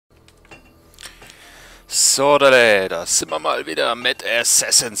So, da sind wir mal wieder mit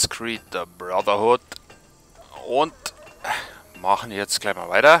Assassin's Creed, The Brotherhood. Und machen jetzt gleich mal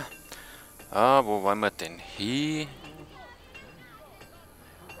weiter. Wo wollen wir denn hin?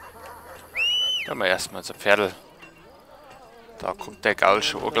 Gehen wir erstmal zur Pferdl. Da kommt der Gaul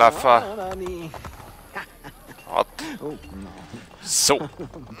schon angelaufen. So.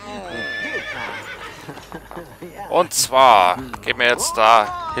 Und zwar gehen wir jetzt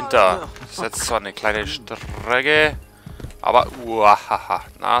da hinter. Das ist jetzt zwar eine kleine Strecke, aber uahaha.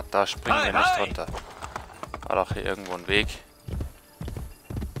 Na, da springen wir nicht runter. War doch hier irgendwo ein Weg.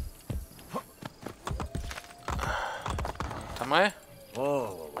 Warte mal.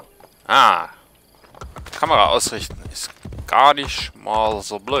 Ah. Kamera ausrichten ist gar nicht mal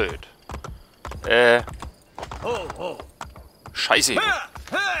so blöd. Scheiße.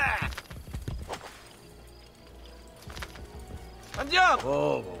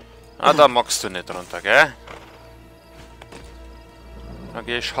 Ah, da magst du nicht runter, gell? Dann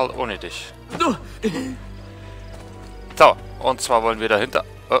gehe ich halt ohne dich. So, und zwar wollen wir dahinter.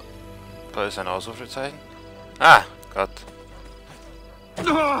 Oh, da ist ein Ausrufezeichen. Ah, Gott.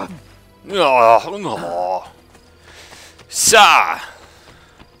 Ja, oh. So.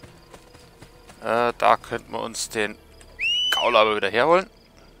 Da könnten wir uns den Gaul aber wieder herholen.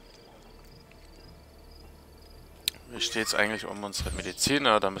 Wie steht es eigentlich um unsere Medizin?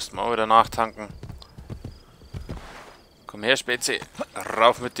 Da müssten wir auch wieder nachtanken. Komm her, Spezi.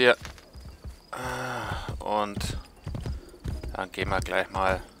 Rauf mit dir. Und dann gehen wir gleich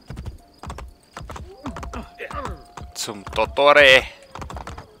mal zum Dottore.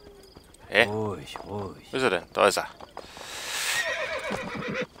 Hä? Ruhig, ruhig. Wo ist er denn? Da ist er.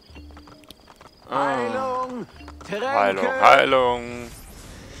 Heilung! Heilung, Heilung.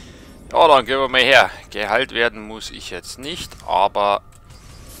 Ja, dann gehen wir mal her. Geheilt werden muss ich jetzt nicht, aber...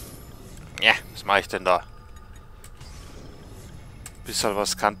 Ja, was mache ich denn da? Bisschen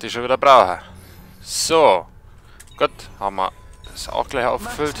was kann ich schon wieder brauchen. So. Gut, haben wir das auch gleich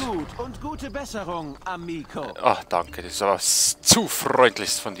aufgefüllt. Gut und gute Besserung, Amico. Ach, danke. Das ist aber zu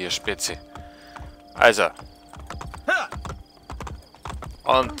freundlichst von dir, Spezi. Also.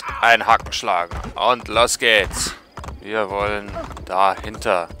 Und ein Haken schlagen. Und los geht's. Wir wollen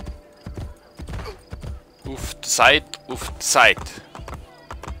dahinter. Auf Zeit, auf Zeit.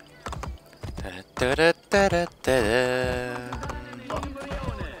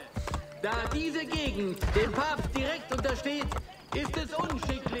 Da diese Gegend dem Papst direkt untersteht, ist es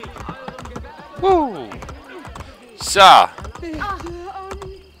unschicklich. So. Schauen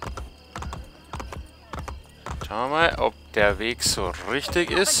wir mal, ob der Weg so richtig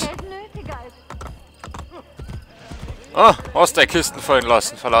ist. Oh, hast der Kisten fallen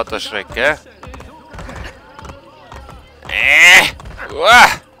lassen, vor lauter Schreck, gell?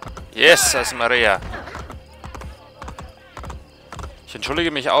 Jesus Maria. Ich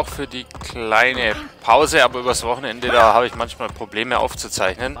entschuldige mich auch für die kleine Pause, aber übers Wochenende, da habe ich manchmal Probleme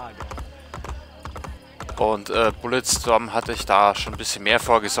aufzuzeichnen. Und Bulletstorm hatte ich da schon ein bisschen mehr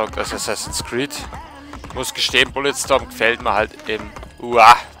vorgesorgt als Assassin's Creed. Ich muss gestehen, Bulletstorm gefällt mir halt im...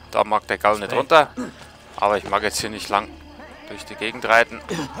 da mag der Gaul nicht runter. Aber ich mag jetzt hier nicht lang durch die Gegend reiten.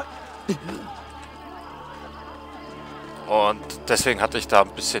 Und deswegen hatte ich da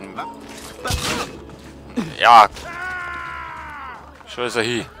ein bisschen... Ja. Schon ist er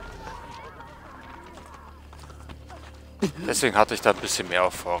hier. Deswegen hatte ich da ein bisschen mehr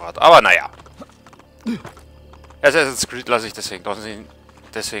auf Vorrat. Aber naja. Assassin's Creed lasse ich deswegen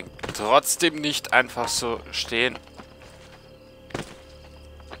trotzdem nicht einfach so stehen.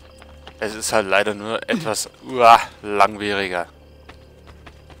 Es ist halt leider nur etwas langwieriger.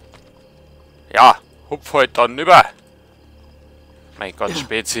 Ja, hupf heute dann über. Mein Gott,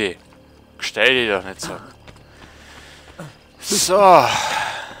 Spezi. Stell dich doch nicht so. So.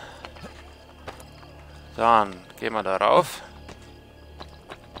 Dann gehen wir da rauf.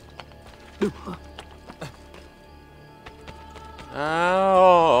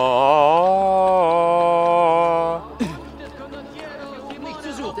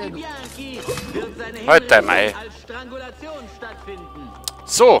 Heute Mai.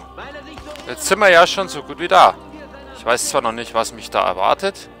 So. Jetzt sind wir ja schon so gut wie da. Ich weiß zwar noch nicht, was mich da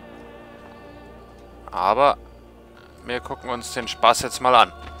erwartet. Aber wir gucken uns den Spaß jetzt mal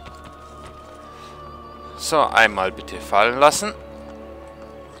an. So, einmal bitte fallen lassen.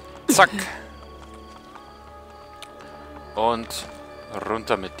 Zack. Und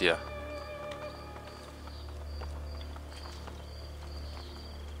runter mit dir.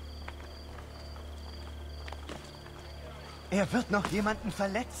 Er wird noch jemanden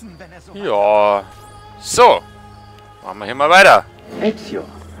verletzen, wenn er so... Ja. So. Machen wir hier mal weiter. Ezio,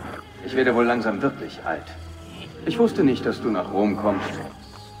 Ich werde wohl langsam wirklich alt. Ich wusste nicht, dass du nach Rom kommst.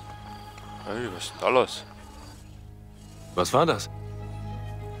 Hey, was ist denn da los? Was war das?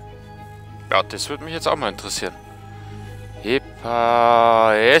 Ja, das würde mich jetzt auch mal interessieren. Hephaestus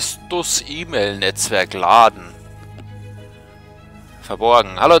E-Mail-Netzwerk laden.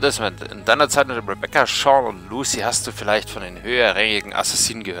 Verborgen. Hallo Desmond. In deiner Zeit mit Rebecca, Sean und Lucy hast du vielleicht von den höherrangigen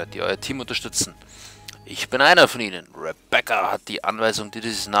Assassinen gehört, die euer Team unterstützen. Ich bin einer von ihnen. Rebecca hat die Anweisung, dir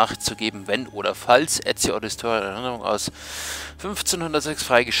diese Nachricht zu geben, wenn oder falls Ezio Auditore Erinnerung aus 1506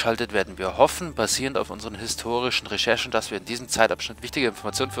 freigeschaltet werden. Wir hoffen, basierend auf unseren historischen Recherchen, dass wir in diesem Zeitabschnitt wichtige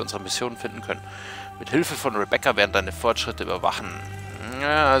Informationen für unsere Mission finden können. Mit Hilfe von Rebecca werden deine Fortschritte überwachen.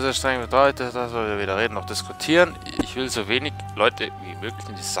 Ja, also streng bedeutet, dass wir weder reden noch diskutieren. Ich will so wenig Leute wie möglich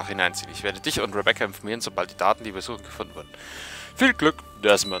in diese Sache hineinziehen. Ich werde dich und Rebecca informieren, sobald die Daten, die wir suchen, gefunden wurden. Viel Glück,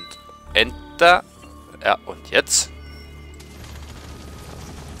 Desmond. Enter. Ja, und jetzt?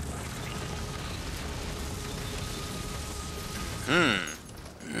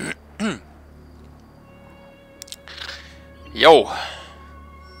 Jo.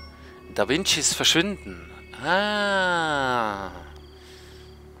 Da Vincis Verschwinden. Ah.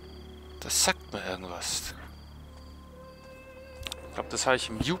 Das sagt mir irgendwas. Ich glaube, das habe ich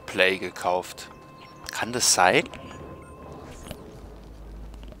im Uplay gekauft. Kann das sein?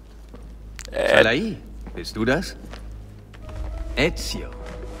 Salai, bist du das? Ezio,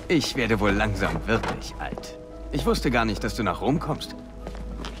 ich werde wohl langsam wirklich alt. Ich wusste gar nicht, dass du nach Rom kommst.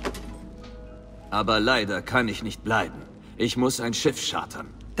 Aber leider kann ich nicht bleiben. Ich muss ein Schiff chartern.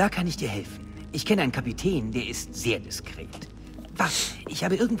 Da kann ich dir helfen. Ich kenne einen Kapitän, der ist sehr diskret. Warte, ich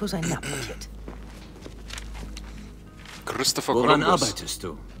habe irgendwo seinen Namen notiert. Christopher Woran Columbus. arbeitest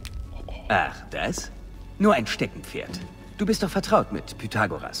du? Ach, das? Nur ein Steckenpferd. Du bist doch vertraut mit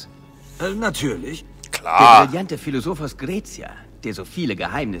Pythagoras. Natürlich. Der Klar. brillante Philosoph aus Grecia, der so viele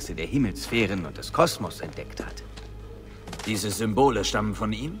Geheimnisse der Himmelssphären und des Kosmos entdeckt hat. Diese Symbole stammen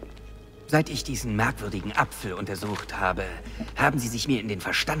von ihm? Seit ich diesen merkwürdigen Apfel untersucht habe, haben sie sich mir in den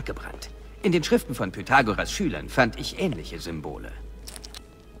Verstand gebrannt. In den Schriften von Pythagoras Schülern fand ich ähnliche Symbole.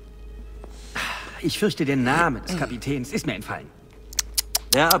 Ich fürchte, der Name des Kapitäns ist mir entfallen.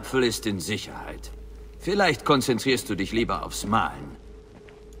 Der Apfel ist in Sicherheit. Vielleicht konzentrierst du dich lieber aufs Malen.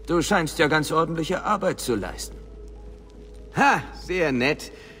 Du scheinst ja ganz ordentliche Arbeit zu leisten. Ha, sehr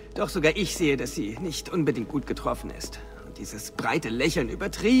nett. Doch sogar ich sehe, dass sie nicht unbedingt gut getroffen ist. Und dieses breite Lächeln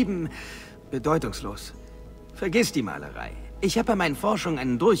übertrieben, bedeutungslos. Vergiss die Malerei. Ich habe bei meinen Forschungen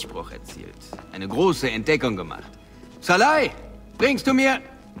einen Durchbruch erzielt. Eine große Entdeckung gemacht. Salai, bringst du mir...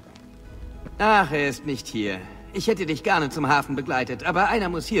 Ach, er ist nicht hier. Ich hätte dich gerne zum Hafen begleitet, aber einer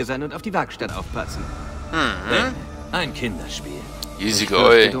muss hier sein und auf die Werkstatt aufpassen. Ein Kinderspiel. Easy Ich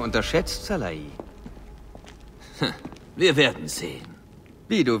fürchte, going. du unterschätzt Salai. Wir werden sehen.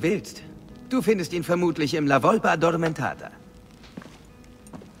 Wie du willst. Du findest ihn vermutlich im La Volpa Addormentata.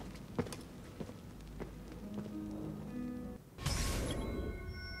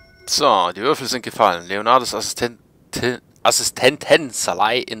 So, die Würfel sind gefallen. Leonardos Assistenten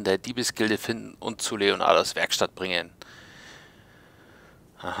Salai in der Diebesgilde finden und zu Leonardos Werkstatt bringen.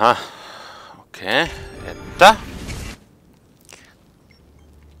 Aha. Okay. Da.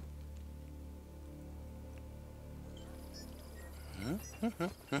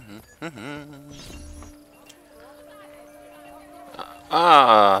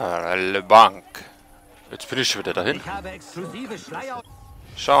 Ah, Le Bank. Jetzt bin ich schon wieder dahin. Ich habe exklusive Schleier.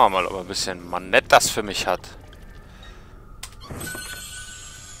 Schauen wir mal, ob er ein bisschen Manettas für mich hat.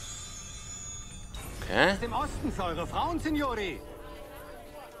 Okay. Im Osten für eure Frauen, Signori.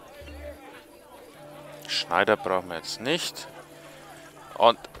 Schneider brauchen wir jetzt nicht.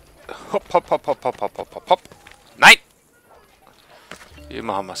 Und hopp, hopp, hopp, hopp, hopp, hopp, hopp, hopp. Nein! Wie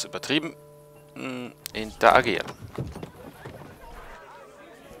immer haben wir es übertrieben. Interagieren.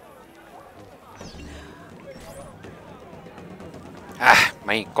 Ach,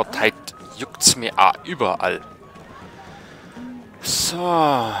 mein Gott, halt juckt's mir überall.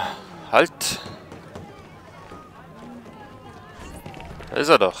 So, halt. Da ist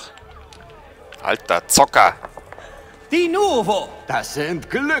er doch. Alter Zocker. Die Nuovo. Das sind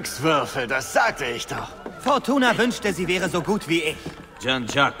Glückswürfel, das sagte ich doch. Fortuna wünschte, sie wäre so gut wie ich. Gian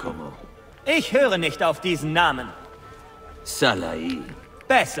Giacomo. Ich höre nicht auf diesen Namen. Salai.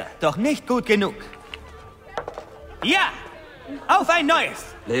 Besser, doch nicht gut genug. Ja, auf ein neues.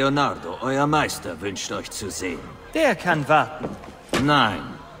 Leonardo, euer Meister wünscht euch zu sehen. Der kann warten. Nein.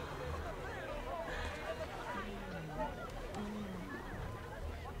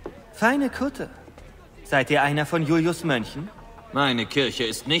 Feine Kutte. Seid ihr einer von Julius Mönchen? Meine Kirche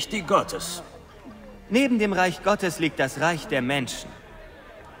ist nicht die Gottes. Neben dem Reich Gottes liegt das Reich der Menschen.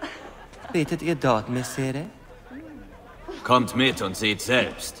 Betet ihr dort, Messere? Kommt mit und seht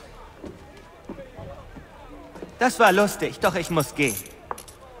selbst. Das war lustig, doch ich muss gehen.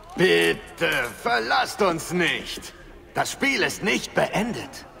 Bitte, verlasst uns nicht. Das Spiel ist nicht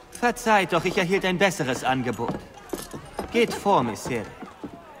beendet. Verzeiht, doch ich erhielt ein besseres Angebot. Geht vor, Messere.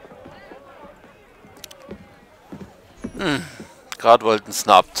 Gerade wollten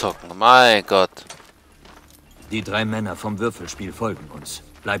sie abzocken. Mein Gott. Die 3 Männer vom Würfelspiel folgen uns.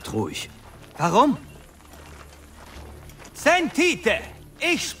 Bleibt ruhig. Warum? Sentite!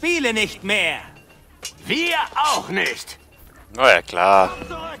 Ich spiele nicht mehr! Wir auch nicht. Na ja, klar.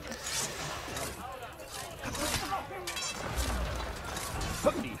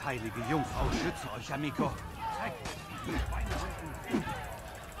 Die heilige Jungfrau schütze euch, Amico.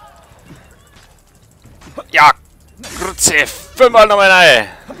 Ja, Grütze, 5-mal noch mal rein.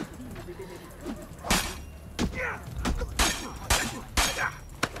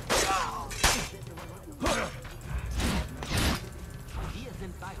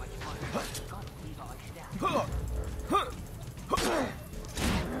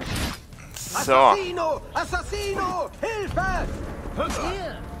 So. Assassino! Assassino! Hilfe!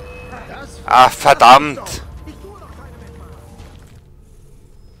 Ach, verdammt.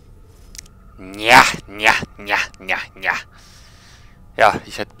 Ja, ja, ja, ja, ja. Ja,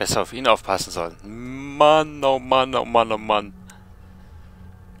 ich hätte besser auf ihn aufpassen sollen. Mann, oh Mann, oh Mann, oh Mann.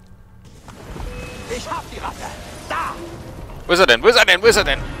 Ich hab die Ratte! Da! Wo ist er denn? Wo ist er denn? Wo ist er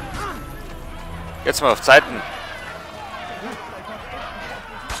denn? Jetzt mal auf Zeiten.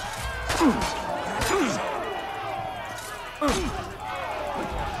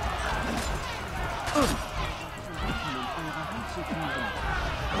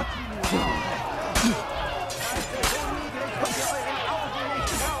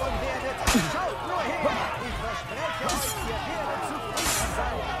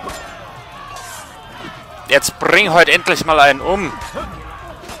 Jetzt bring heute endlich mal einen um.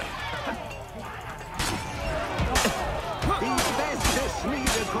 Die beste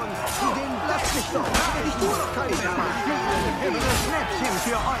Schmiedekunst! Den lass mich doch! Ich tue doch keine Schnäppchen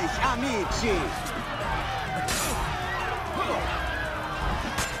für euch, Amici!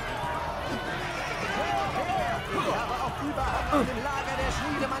 Aber auch überhaupt im Lager der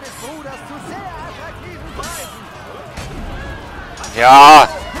Schmiede meines Bruders zu sehr attraktiven Preisen! Ja.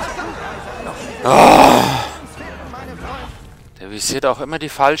 Oh. Der visiert auch immer die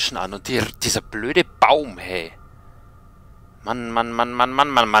Falschen an. Und dieser blöde Baum, hey. Mann, Mann, Mann, Mann, Mann,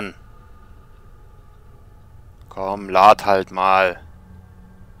 Mann, Mann. Komm, lad halt mal.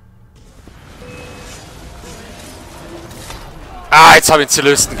 Ah, jetzt habe ich ihn zu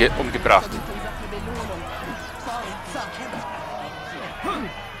Lüsten umgebracht.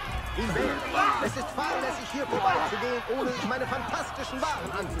 Es ist fahrlässig, hier vorbeizugehen, ohne sich meine fantastischen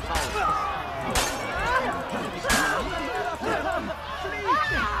Waren anzuschauen.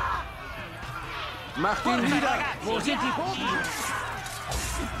 Macht ihn wieder! Wo sind die Bogen?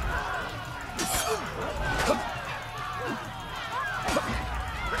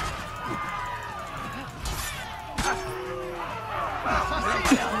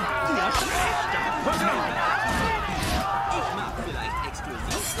 Ich mag vielleicht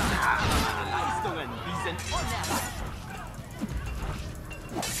exklusiv sein, aber meine Leistungen, die sind unerwartet.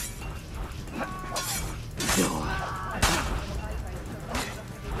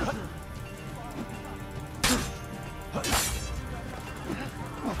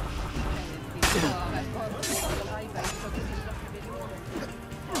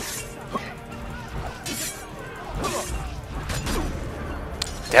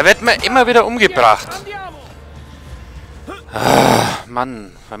 Der wird mir immer wieder umgebracht. Ah,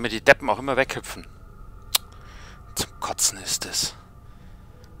 Mann, weil mir die Deppen auch immer weghüpfen. Zum Kotzen ist es.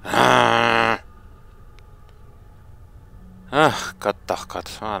 Ah. Ach Gott, ach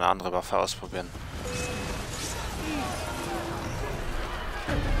Gott. Mal eine andere Waffe ausprobieren.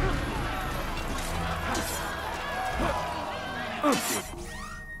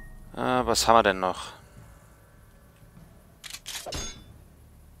 Was haben wir denn noch?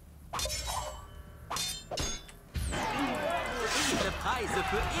 Preise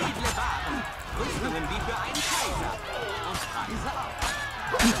für edle Waren. Rüstungen wie für einen Kaiser. Und Preise auch.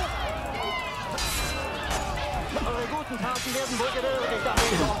 Eure guten Taten werden wohl gewürdigt,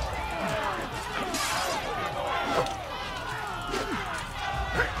 Amigo.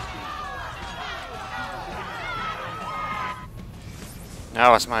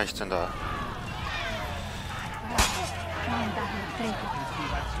 Ja, was mache ich denn da?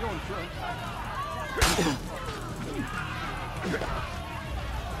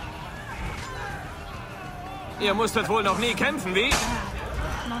 Ihr musstet wohl noch nie kämpfen, wie?